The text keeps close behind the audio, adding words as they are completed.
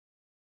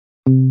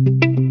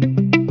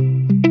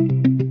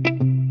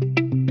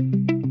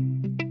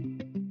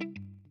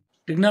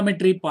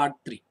Trigonometry Part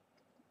 3.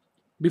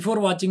 Before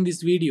watching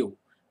this video,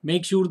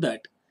 make sure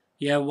that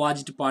you have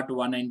watched Part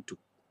 1 and 2.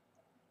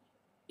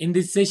 In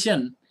this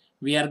session,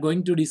 we are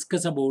going to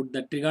discuss about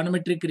the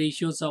trigonometric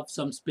ratios of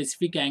some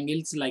specific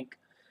angles like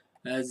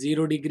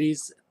 0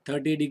 degrees,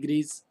 30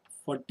 degrees,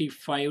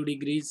 45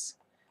 degrees,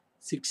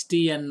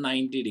 60 and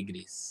 90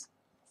 degrees.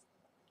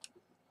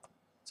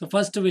 So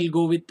first we'll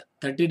go with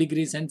 30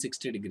 degrees and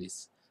 60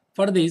 degrees.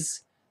 For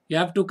this, you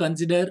have to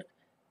consider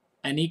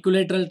an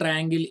equilateral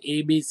triangle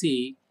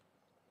ABC.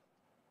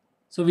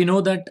 So we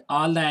know that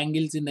all the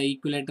angles in the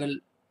equilateral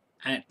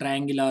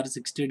triangle are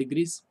 60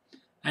 degrees,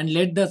 and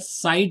let the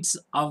sides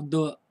of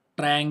the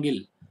triangle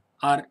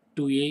are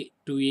 2A,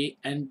 2A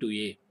and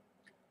 2A.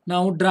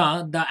 Now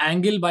draw the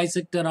angle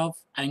bisector of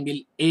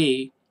angle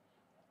A,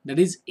 that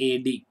is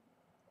AD.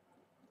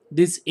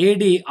 This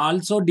AD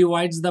also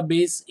divides the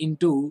base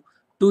into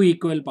two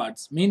equal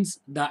parts, means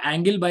the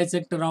angle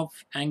bisector of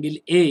angle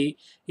A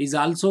is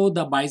also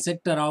the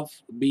bisector of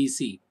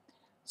BC.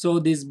 So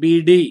this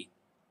BD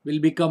will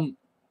become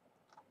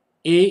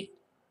A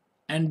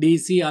and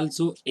DC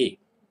also A,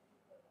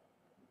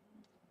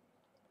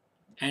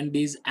 and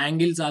these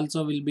angles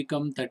also will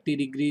become 30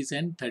 degrees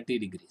and 30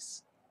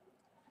 degrees.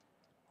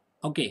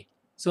 Okay,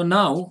 so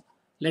now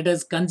let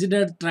us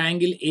consider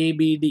triangle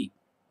ABD.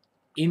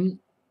 In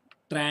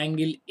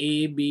triangle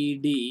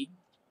ABD,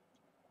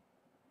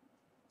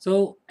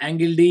 so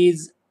angle D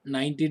is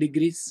 90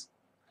 degrees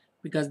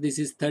because this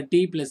is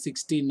 30 plus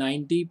 60,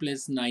 90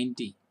 plus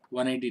 90,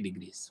 180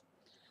 degrees.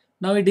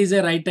 Now it is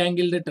a right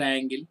angled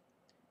triangle.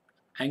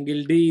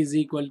 Angle D is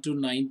equal to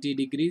 90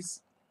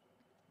 degrees.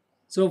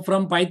 So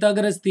from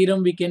Pythagoras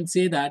theorem we can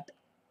say that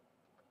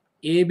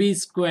AB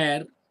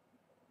square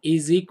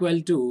is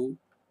equal to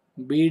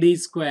BD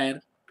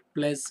square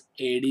plus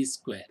AD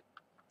square,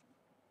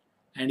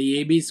 and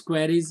AB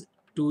square is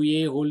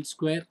 2A whole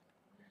square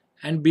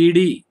and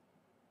BD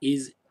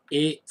is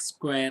A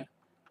square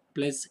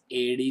plus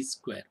AD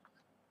square.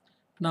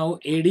 Now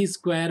AD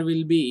square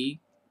will be,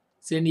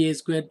 send A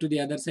square to the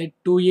other side,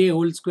 2A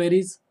whole square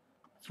is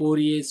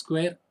 4A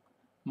square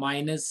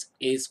minus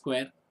A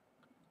square.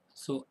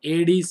 So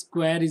AD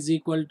square is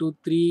equal to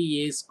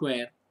 3A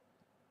square.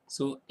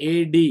 So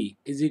AD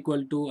is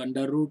equal to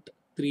under root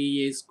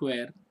 3A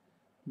square.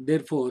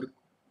 Therefore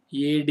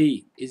AD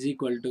is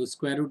equal to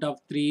square root of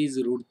 3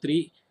 is root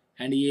 3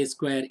 and A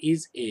square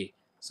is A.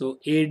 So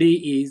AD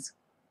is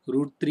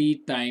root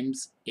 3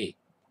 times A.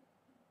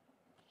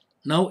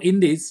 Now in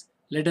this,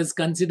 let us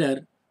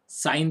consider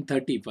sine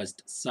 30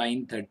 first.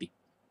 Sine 30.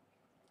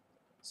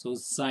 So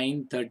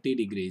sine 30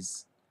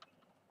 degrees.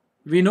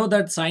 We know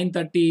that sine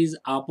 30 is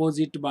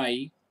opposite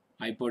by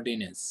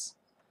hypotenuse.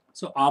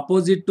 So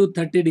opposite to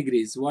 30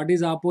 degrees. What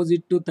is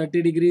opposite to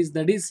 30 degrees?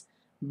 That is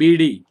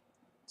BD.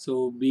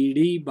 So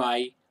BD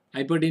by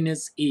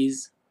hypotenuse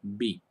is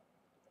B,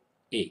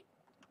 A.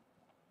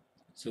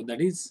 So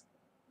that is,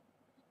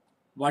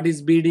 what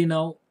is BD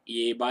now?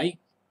 A by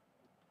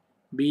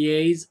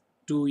BA is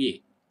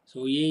 2A.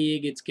 So A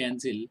gets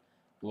cancelled,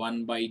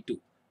 1 by 2.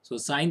 So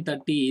sine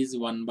 30 is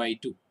 1 by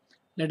 2.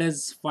 Let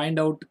us find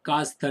out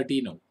cos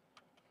 30 now.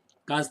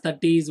 Cos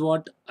 30 is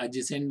what?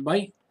 Adjacent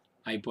by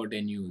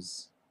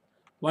hypotenuse.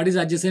 What is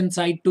adjacent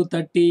side to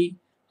 30?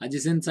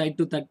 Adjacent side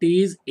to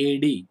 30 is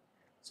AD.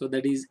 So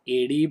that is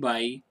AD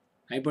by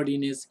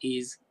hypotenuse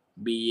is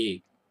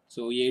BA.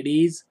 So AD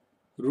is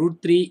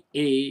root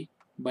 3A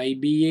by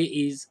BA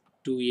is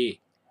 2A.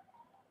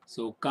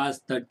 So cos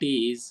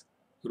 30 is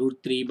root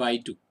 3 by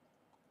 2.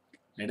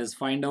 Let us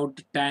find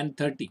out tan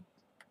 30.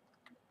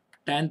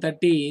 Tan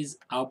 30 is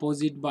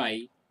opposite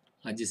by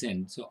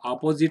adjacent. So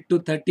opposite to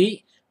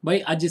 30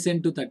 by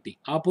adjacent to 30.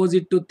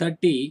 Opposite to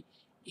 30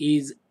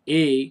 is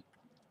A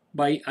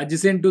by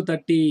adjacent to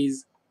 30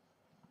 is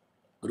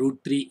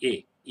root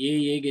 3A.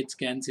 A gets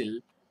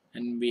cancelled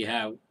and we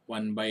have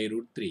 1 by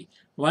root 3.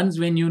 Once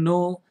when you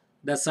know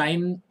the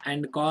sine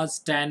and cos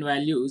tan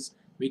values,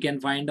 we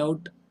can find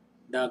out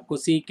the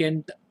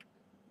cosecant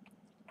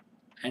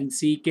and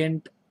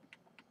secant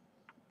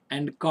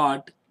and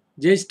cot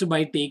just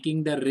by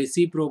taking the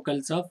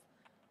reciprocals of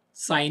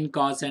sine,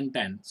 cos and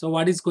tan. So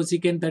what is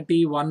cosecant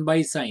 30? 1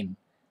 by sine.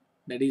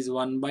 That is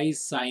 1 by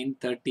sine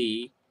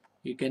 30.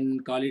 You can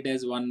call it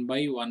as 1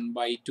 by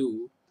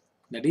 2.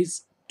 That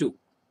is 2.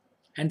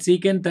 And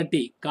secant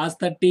 30. Cos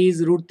 30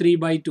 is root 3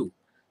 by 2.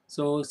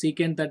 So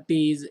secant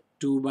 30 is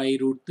 2 by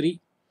root 3.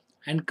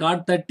 And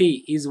cot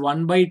 30 is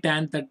 1 by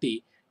tan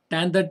 30.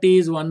 Tan 30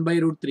 is 1 by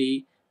root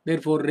 3.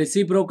 Therefore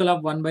reciprocal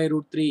of 1 by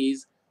root 3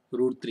 is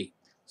root 3.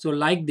 So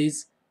like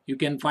this, you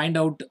can find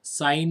out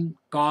sine,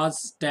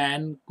 cos,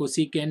 tan,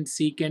 cosecant,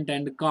 secant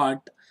and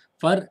cot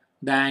for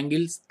the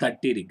angles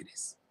 30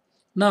 degrees.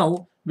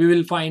 Now we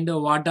will find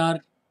what are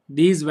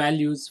these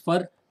values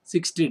for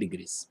 60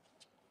 degrees.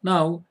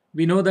 Now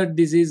we know that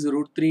this is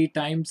root 3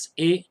 times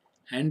A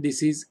and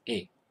this is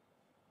A.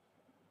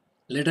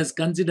 Let us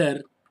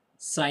consider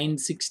sine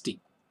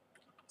 60.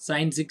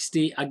 Sine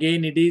 60,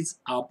 again it is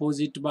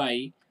opposite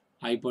by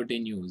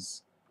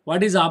hypotenuse.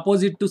 What is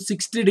opposite to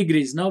 60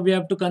 degrees? Now we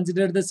have to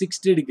consider the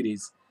 60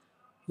 degrees.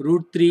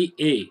 Root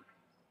 3A.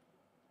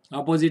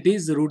 Opposite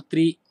is root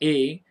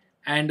 3a.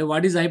 And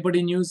what is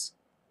hypotenuse?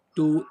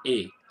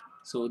 2a.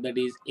 So that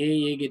is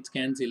a gets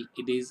cancelled.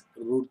 It is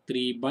root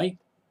 3 by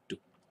 2.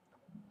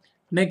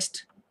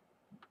 Next,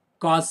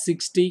 cos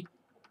 60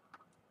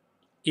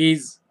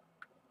 is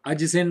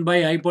adjacent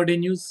by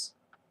hypotenuse.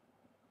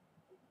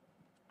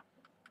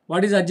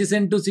 What is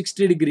adjacent to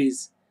 60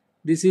 degrees?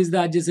 This is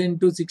the adjacent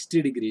to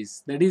 60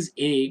 degrees. That is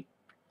a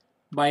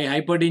by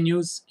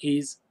hypotenuse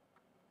is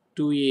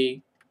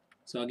 2a.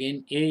 So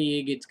again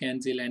a gets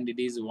cancelled and it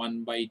is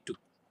 1 by 2.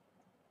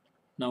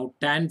 Now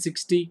tan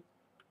 60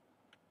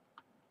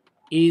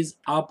 is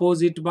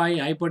opposite by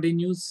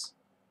hypotenuse.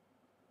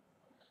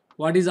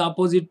 What is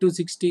opposite to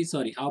 60?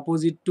 Sorry,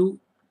 opposite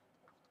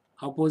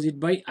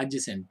by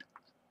adjacent.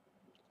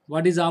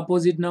 What is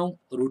opposite now?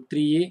 Root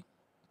 3a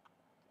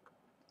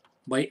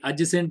by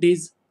adjacent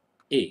is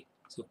a.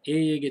 So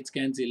a gets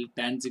cancelled.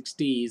 Tan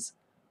 60 is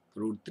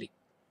root 3.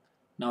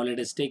 Now let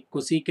us take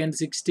cosecant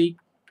 60.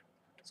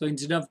 So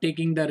instead of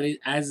taking the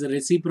as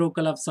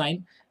reciprocal of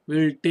sine, we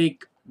will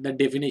take the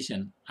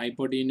definition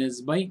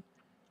hypotenuse by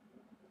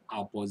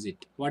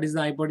opposite. What is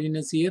the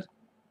hypotenuse here?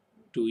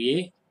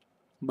 2a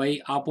by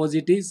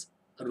opposite is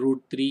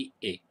root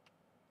 3a.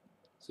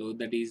 So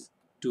that is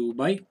 2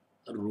 by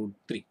root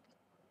 3.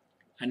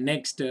 And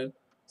next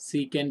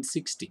secant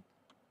 60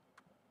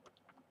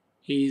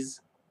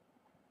 is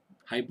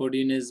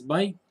hypotenuse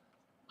by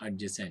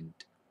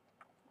adjacent.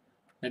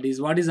 That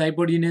is, what is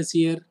hypotenuse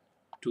here?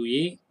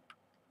 2a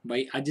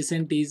by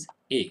adjacent is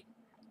a.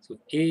 So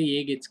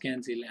a gets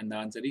cancelled and the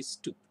answer is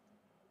 2.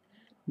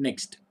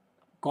 Next,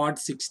 cot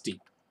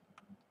 60.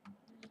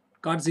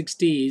 Cot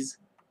 60 is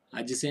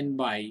adjacent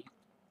by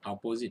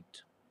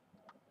opposite.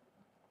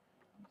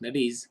 That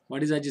is,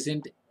 what is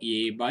adjacent?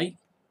 A by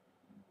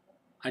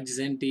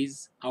adjacent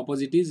is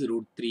opposite is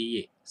root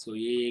 3a. So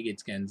a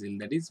gets cancelled.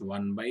 That is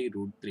 1 by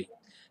root 3.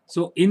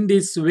 So in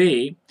this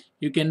way,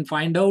 you can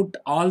find out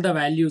all the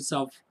values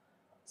of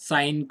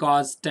sine,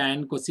 cos,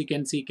 tan,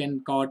 cosecant,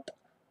 secant, cot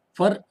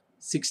for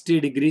 60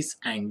 degrees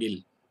angle.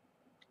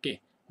 Okay.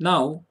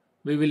 Now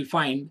we will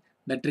find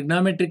the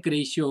trigonometric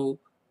ratio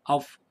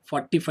of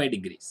 45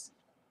 degrees.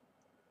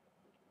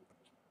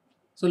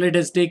 So let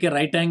us take a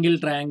right angle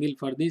triangle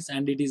for this,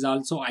 and it is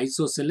also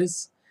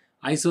isosceles.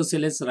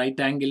 Isosceles right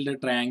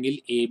angled triangle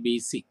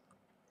ABC.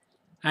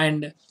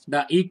 And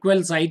the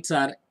equal sides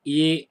are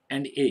A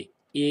and A,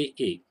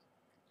 AA.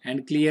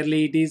 And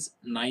clearly it is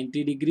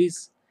 90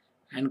 degrees.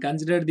 And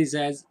consider this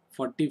as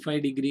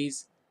 45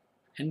 degrees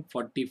and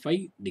 45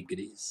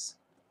 degrees.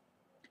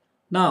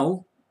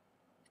 Now,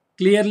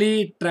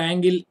 clearly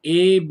triangle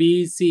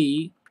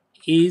ABC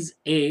is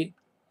a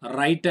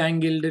right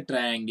angled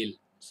triangle.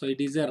 So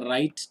it is a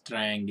right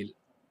triangle.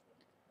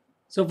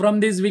 So from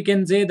this we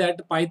can say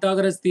that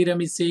Pythagoras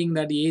theorem is saying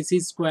that AC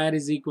square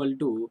is equal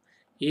to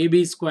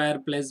AB square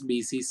plus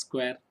BC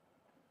square.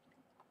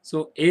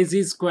 So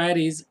AC square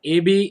is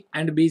AB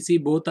and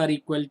BC both are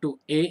equal to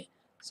A.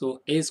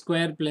 So A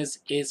square plus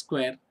A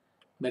square,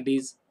 that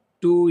is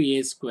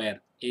 2A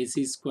square.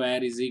 AC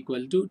square is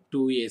equal to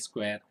 2A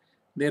square.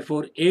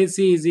 Therefore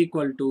AC is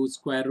equal to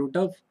square root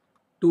of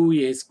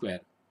 2A square.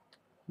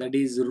 That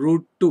is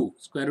root 2.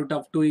 Square root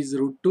of 2 is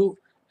root 2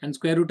 and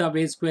square root of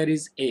A square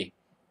is A.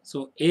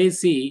 So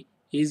AC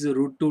is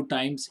root 2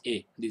 times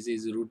A. This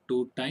is root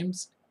 2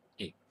 times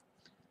A.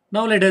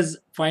 Now let us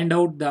find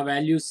out the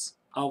values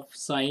of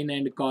sine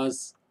and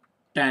cos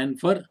tan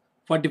for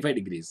 45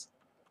 degrees.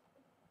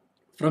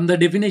 From the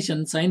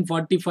definition, sine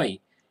 45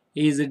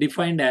 is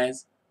defined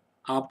as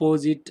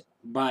opposite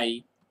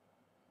by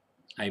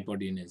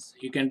hypotenuse.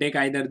 You can take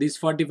either this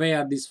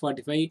 45 or this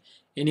 45.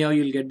 Anyhow,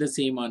 you will get the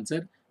same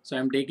answer. So I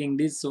am taking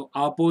this. So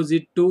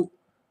opposite to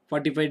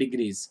 45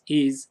 degrees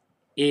is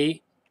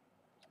A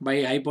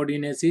by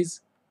hypotenuse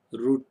is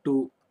root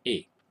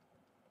 2A.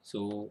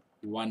 So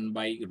 1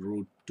 by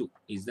root 2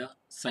 is the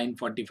sine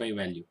 45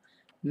 value.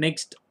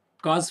 Next,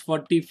 cos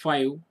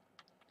 45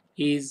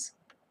 is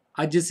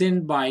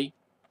adjacent by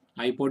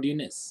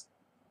hypotenuse.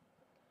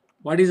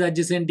 What is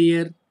adjacent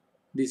here?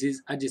 This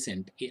is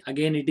adjacent.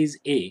 Again it is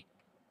A.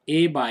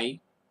 A by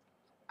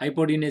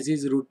hypotenuse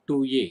is root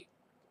 2A.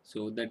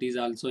 So that is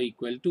also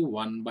equal to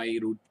 1 by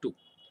root 2.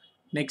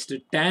 Next,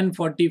 tan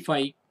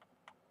 45.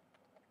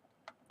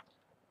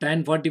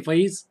 Tan 45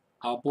 is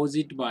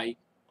opposite by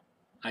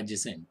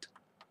adjacent.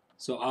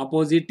 So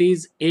opposite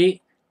is A,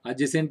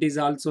 adjacent is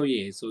also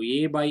A. So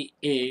A by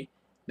A,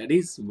 that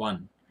is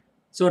 1.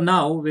 So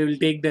now we will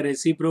take the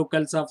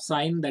reciprocals of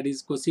sine, that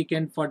is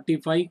cosecant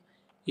 45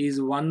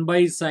 is 1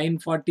 by sine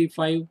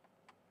 45,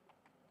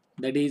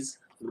 that is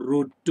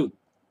root 2.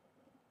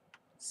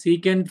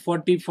 Secant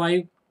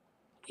 45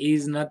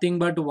 is nothing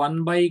but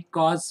 1 by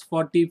cos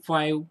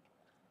 45,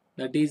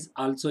 that is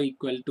also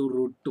equal to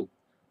root 2.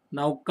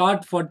 Now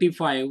cot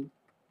 45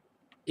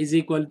 is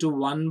equal to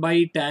 1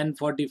 by tan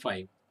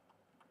 45.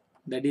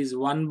 That is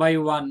 1 by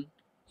 1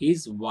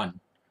 is 1.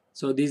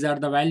 So these are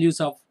the values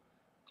of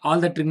all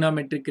the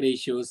trigonometric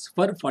ratios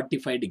for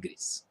 45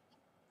 degrees.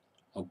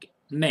 Okay.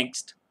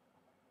 Next,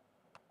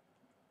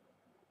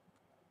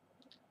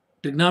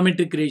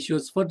 trigonometric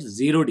ratios for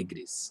 0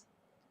 degrees.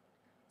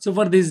 So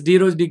for these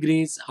 0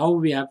 degrees, how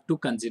we have to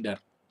consider?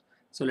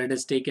 So let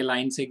us take a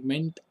line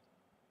segment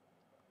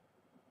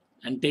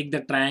and take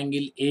the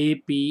triangle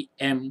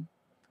APM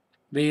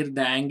where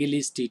the angle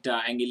is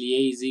theta. Angle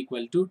A is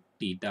equal to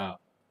theta.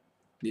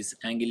 This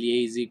angle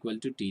A is equal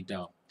to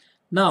theta.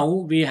 Now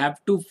we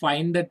have to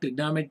find the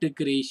trigonometric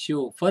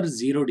ratio for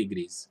 0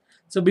 degrees.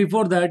 So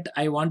before that,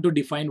 I want to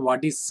define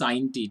what is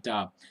sine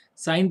theta.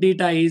 Sine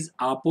theta is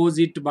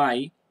opposite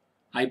by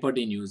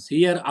hypotenuse.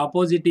 Here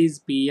opposite is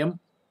PM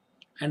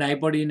and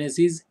hypotenuse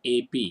is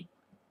AP.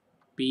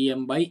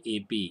 PM by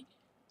AP.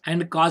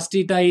 And cos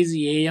theta is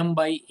AM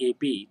by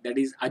AP, that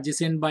is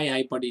adjacent by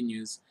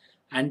hypotenuse.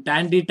 And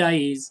tan theta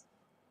is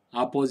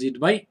opposite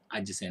by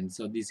adjacent.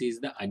 So this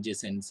is the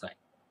adjacent side.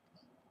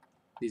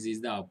 This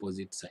is the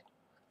opposite side.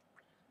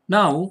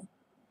 Now,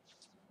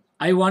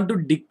 I want to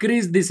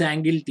decrease this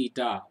angle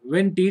theta.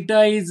 When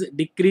theta is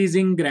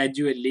decreasing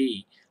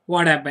gradually,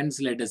 what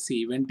happens? Let us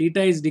see. When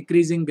theta is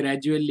decreasing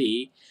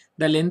gradually,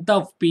 the length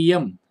of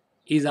PM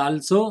is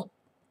also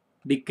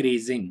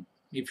decreasing,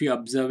 if you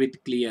observe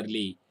it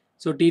clearly.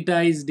 So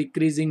theta is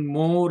decreasing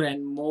more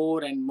and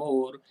more and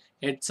more.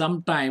 At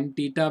some time,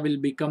 theta will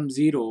become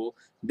 0.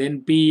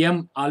 Then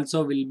PM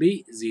also will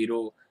be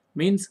 0.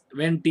 Means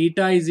when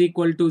theta is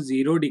equal to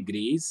 0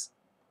 degrees,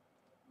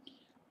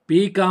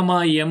 P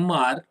comma M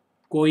are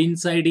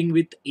coinciding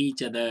with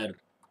each other.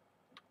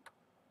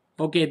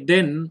 Okay,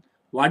 then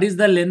what is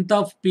the length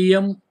of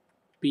PM?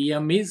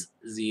 PM is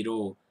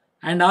 0.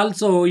 And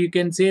also you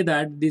can say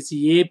that this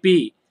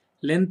AP,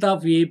 length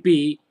of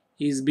AP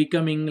is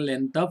becoming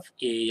length of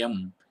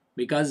AM.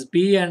 Because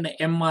P and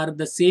M are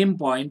the same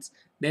points,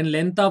 then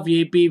length of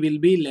AP will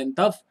be length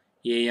of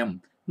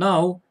AM.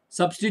 Now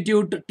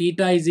substitute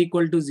theta is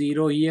equal to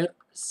 0 here,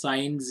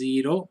 sine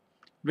 0.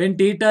 When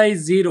theta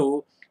is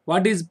 0,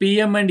 what is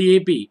PM and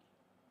AP?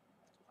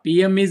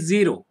 PM is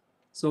 0.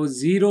 So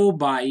 0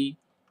 by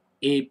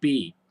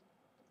AP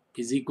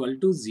is equal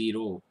to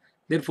 0.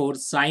 Therefore,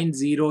 sine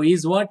 0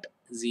 is what?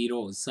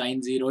 0.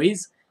 Sine 0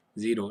 is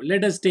 0.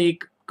 Let us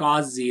take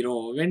cos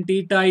 0. When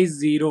theta is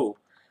 0,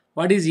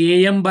 what is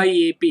AM by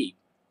AP?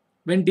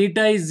 When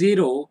theta is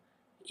 0,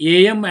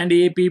 AM and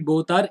AP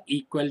both are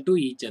equal to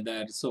each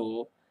other.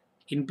 So,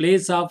 in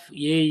place of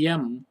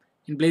AM,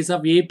 in place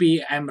of AP,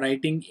 I am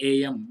writing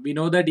AM. We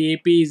know that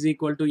AP is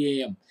equal to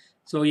AM.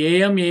 So,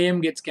 AM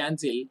gets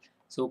cancelled.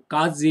 So,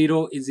 cos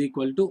 0 is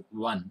equal to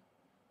 1.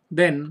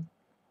 Then,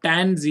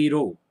 tan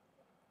 0.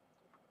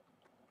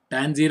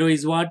 Tan 0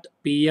 is what?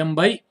 PM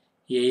by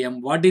AM.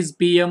 What is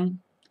PM?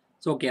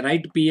 So, okay,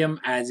 write PM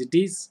as it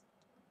is.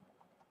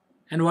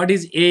 And what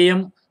is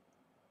AM?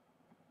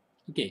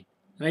 Okay,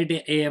 write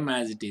AM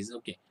as it is.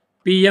 Okay,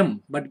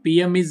 PM, but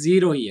PM is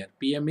 0 here.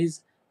 PM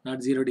is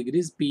not 0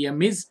 degrees.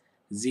 PM is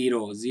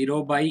 0.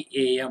 0 by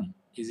AM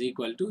is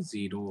equal to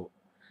 0.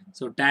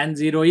 So, tan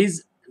 0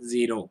 is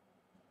 0.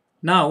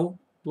 Now,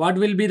 what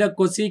will be the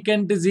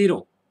cosecant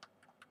 0?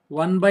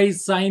 1 by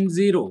sine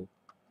 0.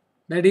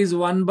 That is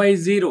 1 by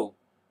 0.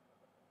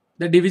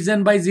 The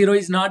division by 0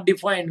 is not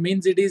defined,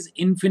 means it is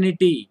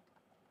infinity.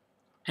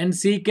 And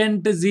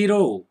secant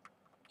 0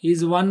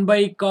 is 1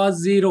 by cos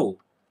 0.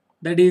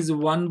 That is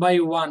 1 by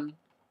 1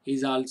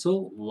 is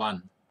also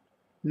 1.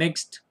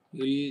 Next,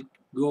 we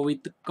will go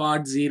with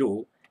cot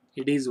 0.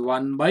 It is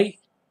 1 by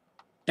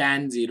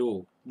tan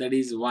 0. That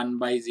is 1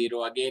 by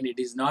 0. Again, it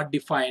is not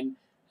defined.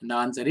 And the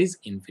answer is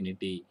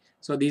infinity.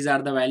 So, these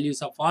are the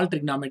values of all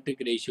trigonometric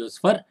ratios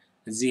for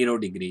 0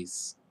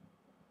 degrees.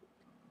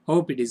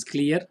 Hope it is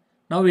clear.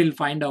 Now we will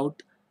find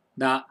out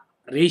the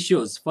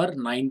ratios for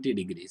 90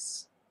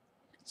 degrees.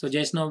 So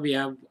just now we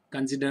have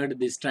considered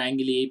this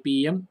triangle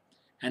APM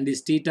and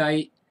this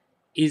theta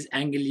is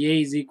angle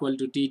A is equal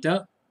to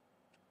theta.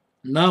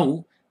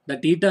 Now the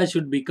theta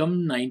should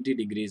become 90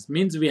 degrees.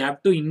 Means we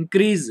have to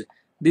increase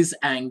this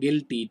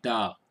angle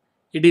theta.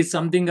 It is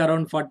something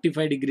around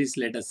 45 degrees,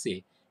 let us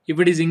say. If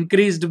it is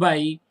increased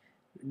by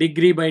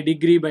degree by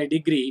degree by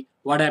degree,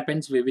 what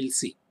happens we will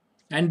see.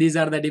 And these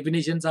are the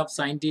definitions of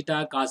sine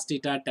theta, cos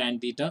theta, tan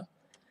theta.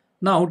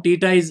 Now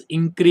theta is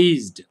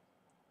increased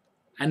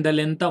and the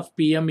length of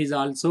PM is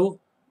also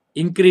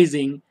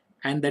increasing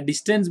and the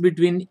distance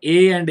between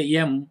A and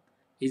M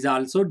is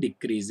also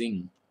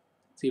decreasing.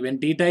 See, when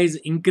theta is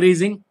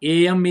increasing,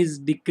 AM is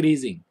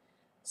decreasing.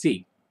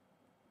 See,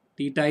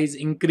 theta is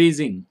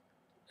increasing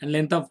and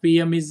length of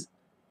PM is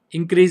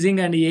increasing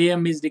and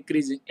AM is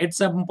decreasing. At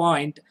some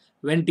point,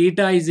 when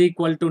theta is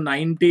equal to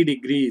 90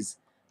 degrees,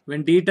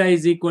 when theta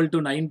is equal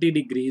to 90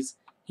 degrees,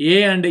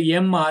 A and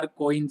M are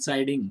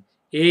coinciding.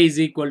 A is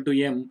equal to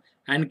M,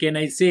 and can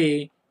I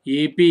say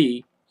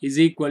AP is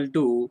equal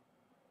to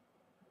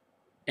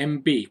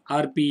MP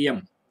or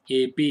PM?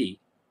 AP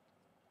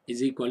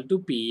is equal to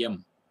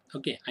PM.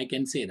 Okay, I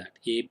can say that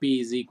AP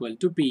is equal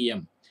to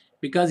PM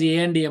because A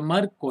and M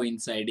are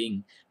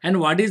coinciding. And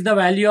what is the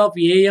value of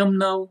AM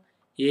now?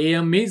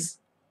 AM is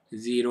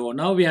 0.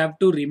 Now we have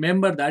to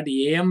remember that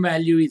AM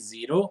value is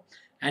 0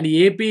 and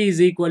AP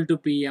is equal to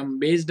PM.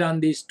 Based on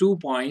these 2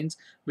 points,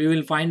 we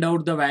will find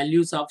out the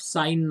values of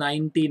sine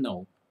 90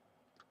 now.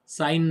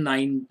 Sine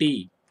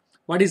 90.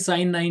 What is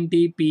sine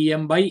 90?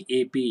 PM by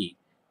AP.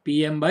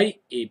 PM by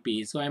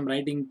AP. So I am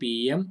writing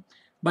PM.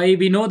 By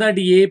we know that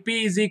AP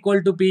is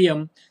equal to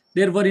PM.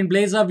 Therefore, in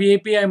place of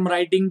AP, I am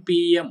writing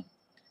PM.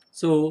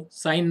 So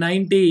sine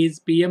 90 is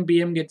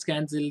PM gets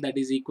cancelled, that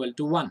is equal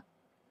to 1.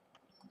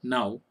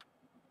 Now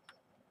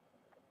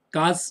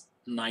cos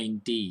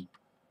 90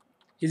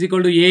 is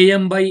equal to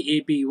AM by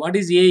AP. What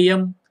is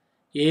AM?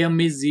 AM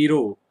is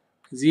 0.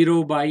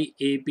 0 by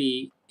AP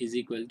is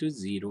equal to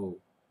 0.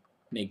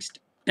 Next,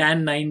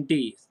 tan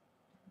 90.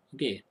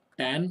 Okay,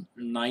 tan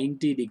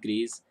 90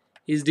 degrees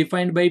is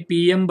defined by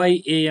PM by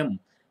AM.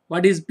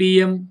 What is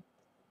PM?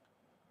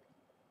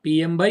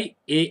 PM by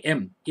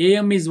AM.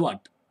 AM is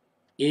what?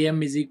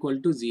 AM is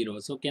equal to 0.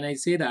 So can I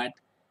say that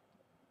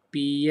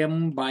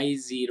PM by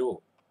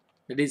 0?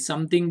 That is,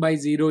 something by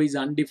 0 is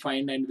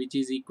undefined and which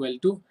is equal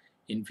to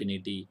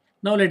infinity.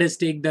 Now let us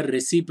take the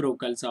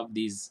reciprocals of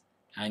these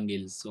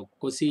angles. So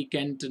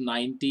cosecant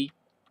 90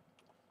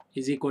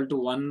 is equal to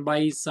 1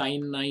 by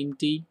sine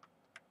 90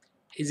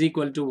 is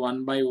equal to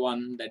 1 by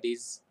 1, that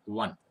is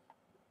 1.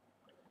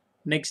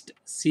 Next,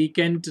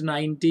 secant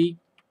 90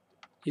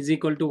 is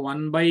equal to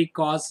 1 by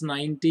cos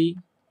 90.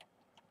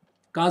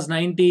 Cos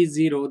 90 is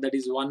 0, that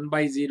is 1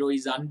 by 0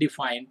 is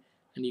undefined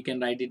and you can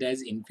write it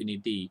as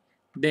infinity.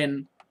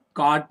 Then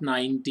cot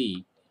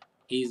 90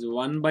 is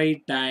 1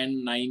 by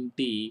tan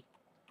 90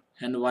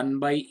 and 1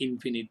 by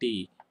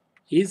infinity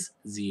is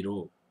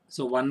 0.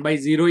 So 1 by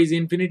 0 is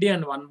infinity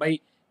and 1 by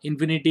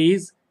infinity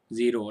is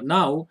 0.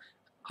 Now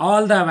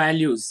all the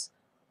values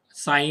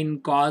sine,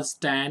 cos,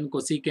 tan,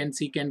 cosecant,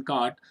 secant,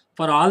 cot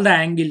for all the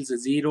angles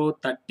 0,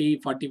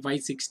 30,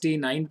 45, 60,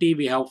 90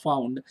 we have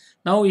found.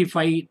 Now if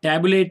I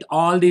tabulate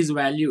all these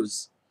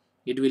values,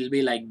 it will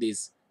be like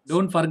this.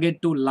 Don't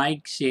forget to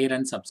like, share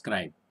and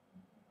subscribe.